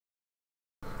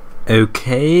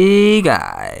Okay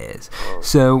guys,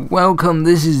 so welcome,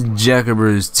 this is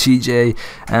Jackobroz TJ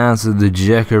answer the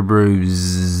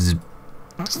Jackobroz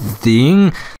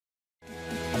thing.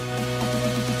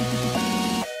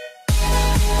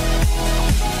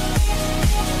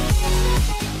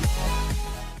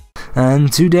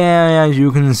 And today, as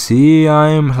you can see,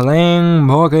 I'm playing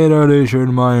Pocket Edition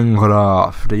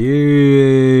Minecraft.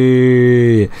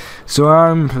 Yay! So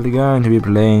I'm going to be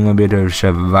playing a bit of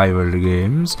survival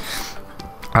games.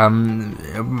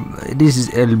 This is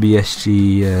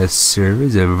LBSG server.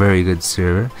 It's a very good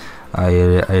server. I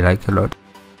like a lot.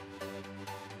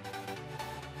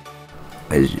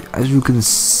 As you can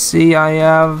see, I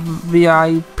have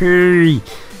VIP.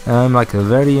 I'm like a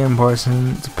very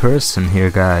important person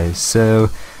here, guys, so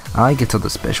I get all the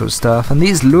special stuff and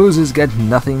these losers get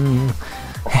nothing.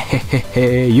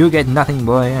 You get nothing,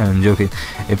 boy. I'm joking.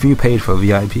 If you paid for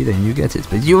VIP then you get it,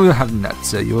 but you have not,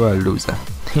 so you're a loser.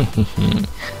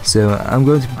 So I'm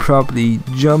going to probably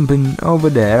jump in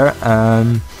over there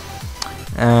and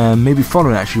maybe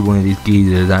follow actually one of these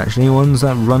geezers, actually ones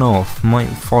that run off. Might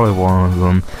follow one of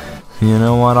them. You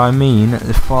know what I mean?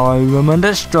 Follow them and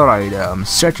destroy them.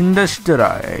 Search and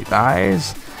destroy,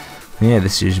 guys. Yeah,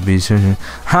 this should be certain.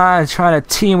 Hi, try to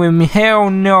team with me? Hell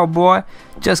no, boy.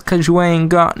 Just cause you ain't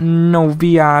got no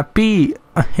VIP.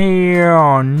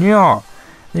 Hell no.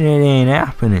 It ain't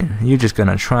happening. You're just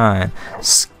gonna try and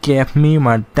skip me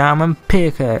my diamond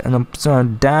pickaxe and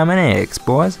some diamond eggs,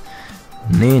 boys.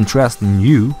 And they ain't trusting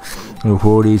you. Look,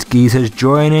 all these geezers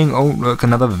joining. Oh, look,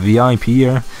 another VIP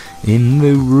here in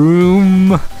the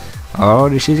room. Oh,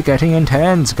 this is getting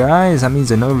intense, guys. That means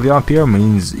another VIP here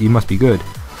means he must be good.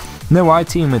 No, I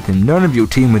team with him. None of you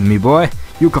team with me, boy.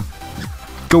 You can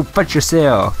go fetch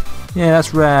yourself. Yeah,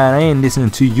 that's right. I ain't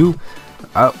listening to you.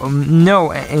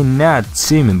 No, I ain't not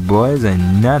teaming, boys.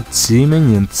 I'm not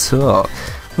teaming at all.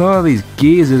 All these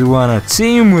geezers wanna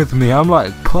team with me. I'm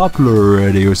like popular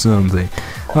already or something.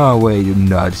 Oh wait,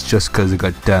 no, it's just cause I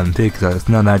got damn pickaxe.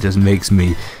 No, that just makes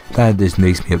me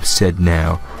upset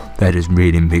now. That just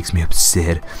really makes me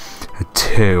upset. I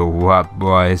tell you what,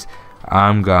 boys,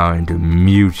 I'm going to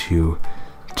mute you.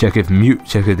 Check if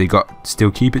they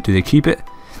still keep it. Do they keep it?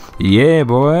 Yeah,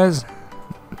 boys.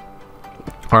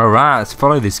 Alright, let's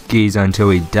follow this geezer until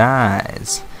he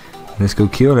dies. Let's go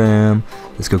kill him.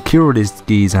 Let's go kill this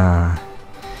geezer.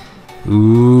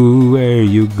 Ooh, where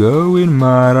you going,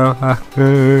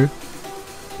 motherfucker?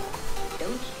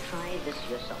 Don't try this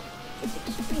yourself. It's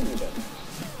extremely dangerous.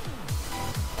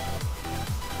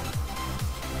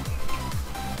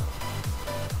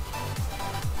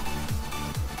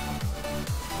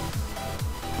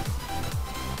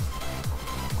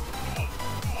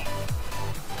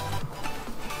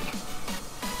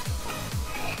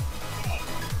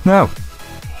 No.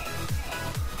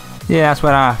 Yeah, that's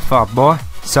what I thought, boy.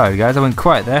 Sorry guys, I went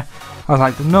quiet there. I was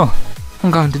like, no,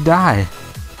 I'm going to die.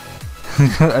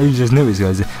 I just knew it,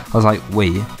 guys. I was like,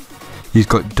 wait, he's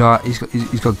got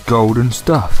golden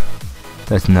stuff.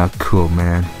 That's not cool,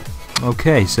 man.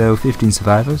 Okay, so 15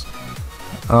 survivors.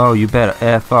 Oh, you better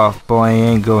F off, boy. I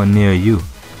ain't going near you.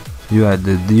 You got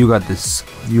this.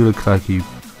 You look like you.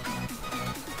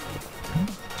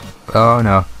 Oh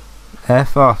no,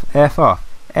 F off, F off,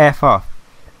 F off.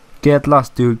 Get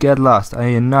lost, dude. Get lost. I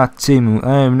am not teaming.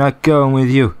 I am not going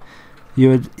with you.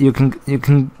 You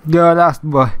can go lost,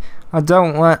 boy. I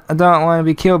don't want to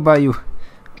be killed by you.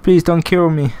 Please don't kill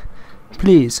me.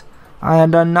 Please. I have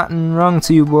done nothing wrong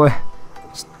to you, boy.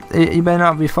 You better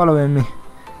not be following me.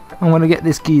 I'm gonna get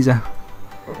this geezer.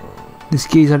 This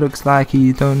geezer looks like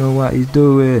he don't know what he's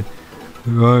doing.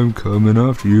 I'm coming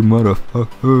after you,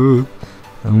 motherfucker.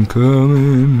 I'm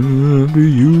coming after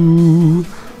you.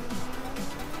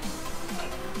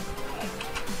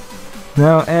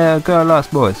 Now, get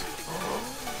lost, boys.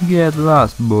 Get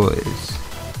lost, boys.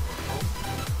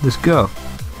 Let's go.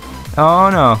 Oh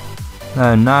no.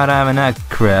 I'm not having that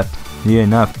crap. You're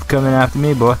not coming after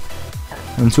me, boy.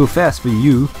 I'm too fast for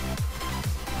you.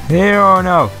 Hell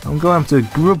no. I'm going after a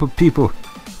group of people.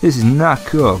 This is not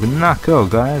cool. Not cool,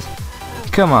 guys.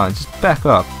 Come on, just back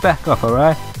up. Back up,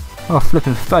 alright? I'll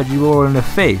flippin' fudge you all in the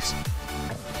face.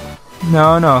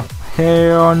 No, no.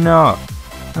 Hell no.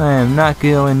 I am not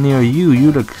going near you.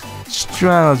 You look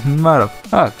strong as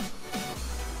motherfucker.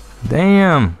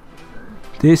 Damn.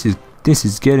 This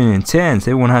is getting intense.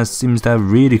 Everyone seems to have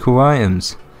really cool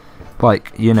items.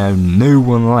 Like, you know, no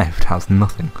one left has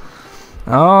nothing.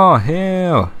 Oh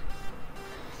hell.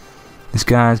 This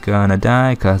guy's gonna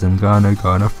die cause I'm gonna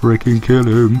freaking kill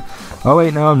him. Oh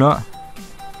wait, no I'm not.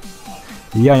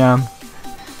 Yeah I am.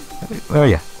 Where are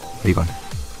you? Where are you going?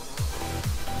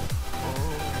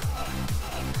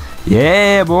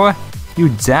 Yeah, boy. You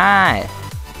die.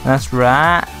 That's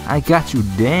right. I got you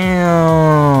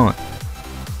down.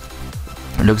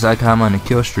 It looks like I'm on a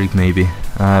kill streak, maybe.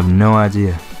 I have no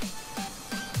idea.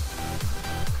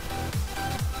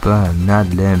 But I'm not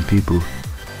letting people.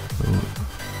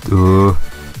 Oh,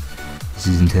 this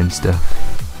is intense stuff.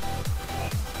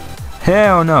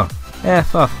 Hell no.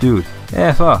 F off, dude.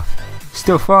 F off. He's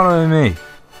still following me.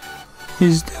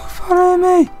 He's still following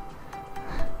me.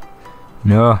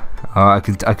 No. Oh, I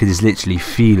could just literally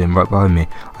feel him right behind me.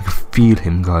 I can feel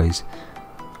him, guys.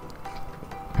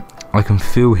 I can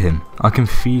feel him. I can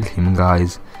feel him,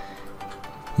 guys.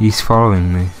 He's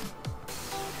following me.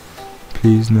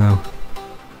 Please no.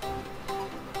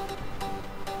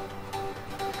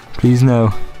 Please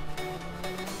no.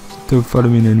 Don't follow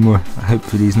me anymore.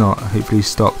 Hopefully he's not. Hopefully he's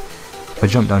stopped. If I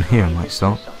jump down here, I might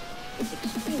stop.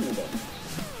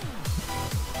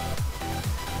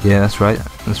 Yeah, that's right.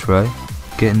 That's right.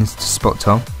 Get in this spot,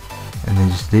 Tom, and then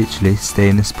just literally stay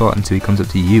in this spot until he comes up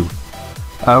to you.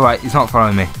 Alright, he's not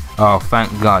following me. Oh, thank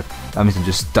God. That means I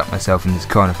just stuck myself in this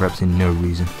corner for absolutely no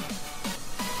reason.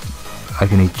 I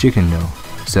can eat chicken though,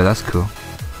 so that's cool.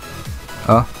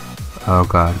 Oh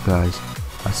God, guys.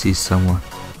 I see someone.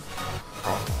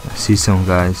 I see someone,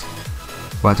 guys.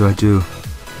 What do I do?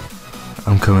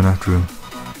 I'm coming after him.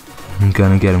 I'm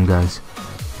gonna get him, guys.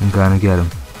 I'm gonna get him.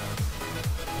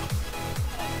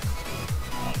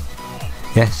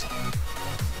 Yes.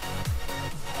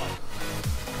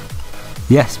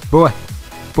 Yes, boy.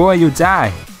 Boy, you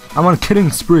die. I'm on a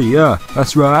killing spree, yeah.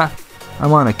 That's right.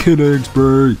 I'm on a killing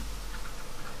spree.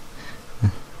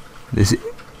 This is...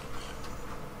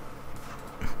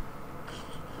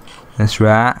 That's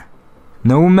right.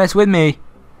 No one mess with me.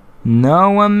 No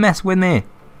one mess with me.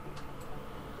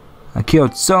 I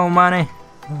killed so many.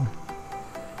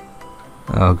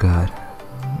 Oh God.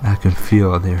 I can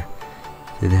feel their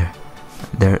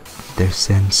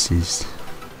senses.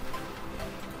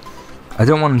 I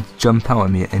don't want to jump out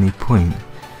at me at any point.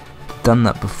 I've done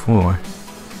that before.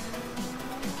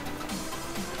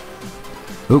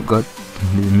 Oh God,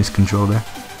 miscontrol there.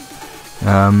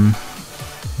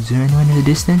 Is there anyone in the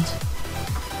distance?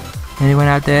 Anyone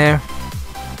out there?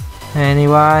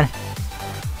 Anyone?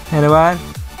 Anyone?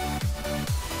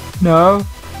 No?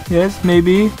 Yes,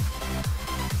 maybe?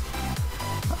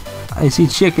 I see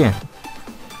chicken.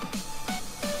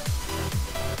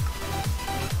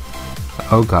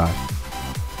 Oh God.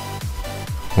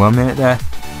 1 minute left.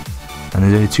 And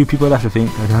there's only 2 people left, I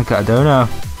think. I don't know.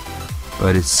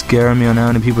 But it's scaring me on how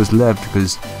many people's left,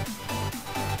 because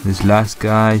this last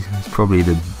guy is probably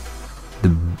the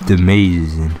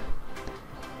amazing.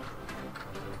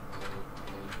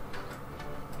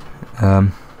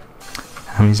 How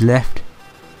many's left?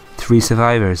 3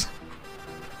 survivors.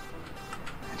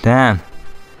 Damn.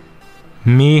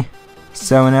 Me,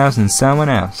 someone else, and someone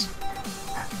else.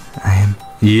 I am.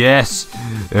 Yes!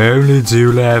 Only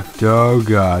 2 left. Oh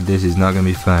God, this is not gonna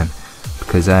be fun.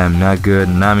 Because I am not good,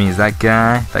 and that means that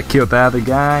guy, if I kill the other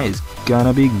guy, is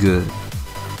gonna be good.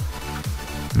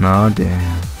 Oh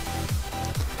damn.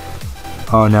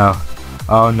 Oh no.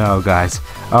 Oh no, guys.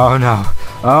 Oh no.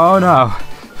 Oh no.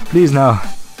 Please no.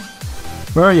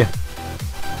 Where are you?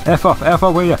 F off,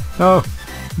 where are you? No.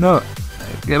 No.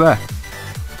 Get back.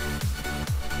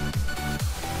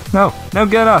 No. No,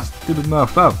 get us, stupid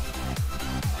mofo.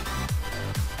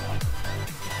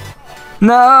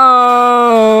 No!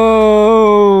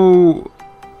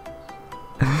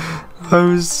 I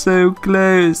was so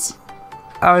close.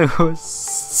 I was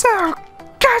so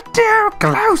goddamn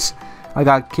close. I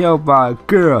got killed by a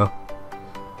girl.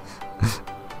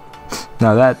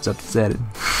 Now that's upsetting.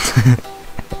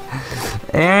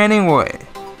 Anyway,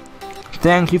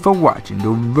 thank you for watching.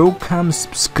 Don't welcome,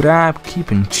 subscribe,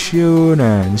 keep in tune,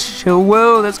 and show.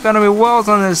 Whoa, there's gonna be walls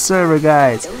on this server,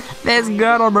 guys. There's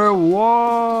gonna be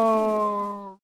walls.